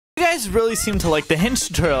guys really seem to like the hinge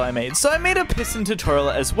tutorial I made, so I made a piston tutorial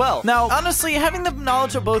as well. Now, honestly, having the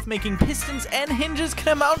knowledge of both making pistons and hinges can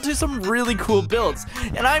amount to some really cool builds.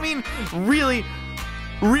 And I mean, really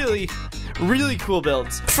cool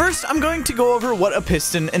builds. First, I'm going to go over what a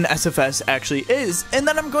piston in SFS actually is, and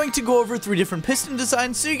then I'm going to go over 3 different piston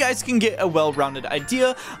designs so you guys can get a well-rounded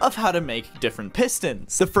idea of how to make different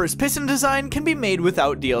pistons. The first piston design can be made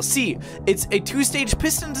without DLC. It's a 2-stage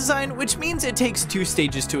piston design, which means it takes 2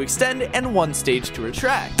 stages to extend and 1 stage to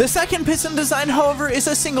retract. The second piston design, however, is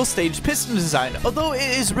a single-stage piston design. Although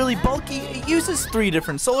it is really bulky, it uses 3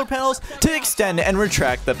 different solar panels to extend and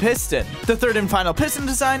retract the piston. The third and final piston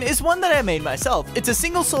design is one that I made myself. It's a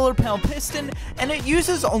single solar panel piston, and it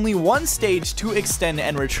uses only 1 stage to extend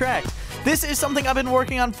and retract. This is something I've been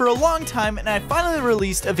working on for a long time, and I finally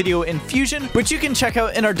released a video in Fusion, which you can check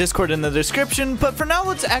out in our Discord in the description, but for now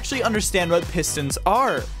let's actually understand what pistons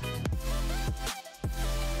are.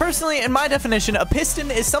 Personally, in my definition, a piston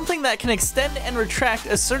is something that can extend and retract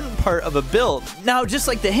a certain part of a build. Now, just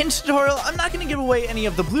like the hinge tutorial, I'm not going to give away any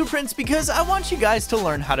of the blueprints because I want you guys to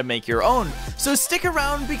learn how to make your own. So stick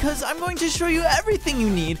around because I'm going to show you everything you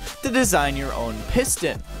need to design your own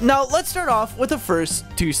piston. Now, let's start off with the first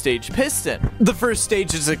 2-stage piston. The first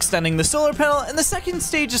stage is extending the solar panel, and the second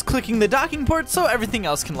stage is clicking the docking port so everything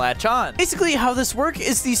else can latch on. Basically, how this works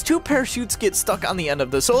is these 2 parachutes get stuck on the end of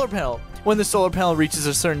the solar panel. When the solar panel reaches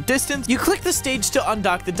a certain distance, you click the stage to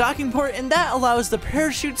undock the docking port, and that allows the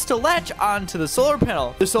parachutes to latch onto the solar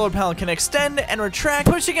panel. The solar panel can extend and retract,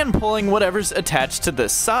 pushing and pulling whatever's attached to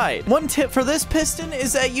this side. One tip for this piston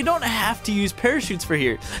is that you don't have to use parachutes for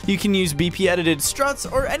here. You can use BP edited struts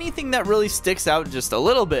or anything that really sticks out just a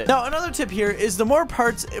little bit. Now, another tip here is the more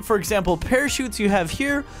parts, for example parachutes, you have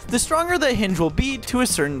here, the stronger the hinge will be to a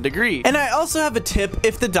certain degree. And I also have a tip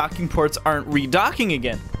if the docking ports aren't redocking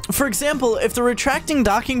again. For example, if the retracting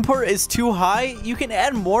docking port is too high, you can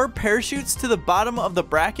add more parachutes to the bottom of the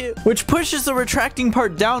bracket, which pushes the retracting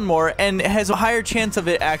part down more and has a higher chance of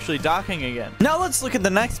it actually docking again. Now let's look at the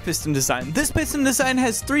next piston design. This piston design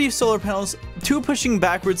has 3 solar panels, 2 pushing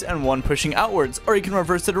backwards and 1 pushing outwards, or you can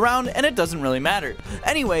reverse it around and it doesn't really matter.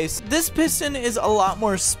 Anyways, this piston is a lot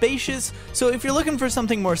more spacious, so if you're looking for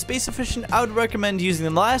something more space efficient, I would recommend using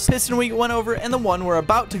the last piston we went over and the one we're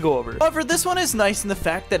about to go over. However, this one is nice in the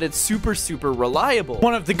fact that it's super reliable.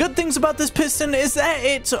 One of the good things about this piston is that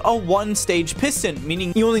it's a 1-stage piston,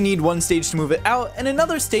 meaning you only need 1 stage to move it out and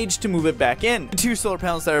another stage to move it back in. The 2 solar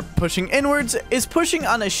panels that are pushing inwards is pushing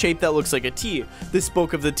on a shape that looks like a T. The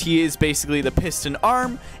spoke of the T is basically the piston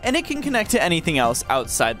arm, and it can connect to anything else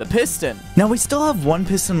outside the piston. Now we still have 1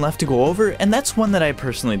 piston left to go over, and that's one that I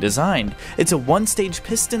personally designed. It's a 1-stage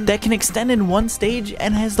piston that can extend in 1 stage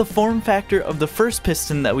and has the form factor of the first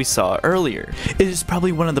piston that we saw earlier. It is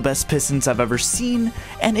probably one of the best pistons I've ever seen,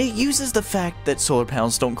 and it uses the fact that solar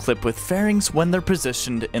panels don't clip with fairings when they're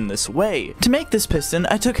positioned in this way. To make this piston,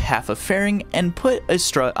 I took half a fairing and put a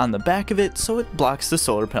strut on the back of it so it blocks the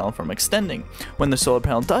solar panel from extending. When the solar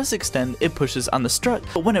panel does extend, it pushes on the strut,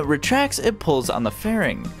 but when it retracts, it pulls on the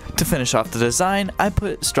fairing. To finish off the design, I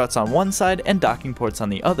put struts on one side and docking ports on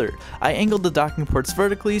the other. I angled the docking ports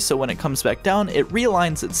vertically so when it comes back down, it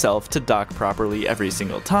realigns itself to dock properly every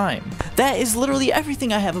single time. That is literally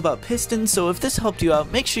everything I have about pistons, so if this helped you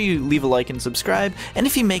out, make sure you leave a like and subscribe, and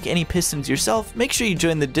if you make any pistons yourself, make sure you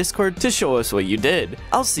join the Discord to show us what you did.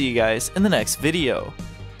 I'll see you guys in the next video.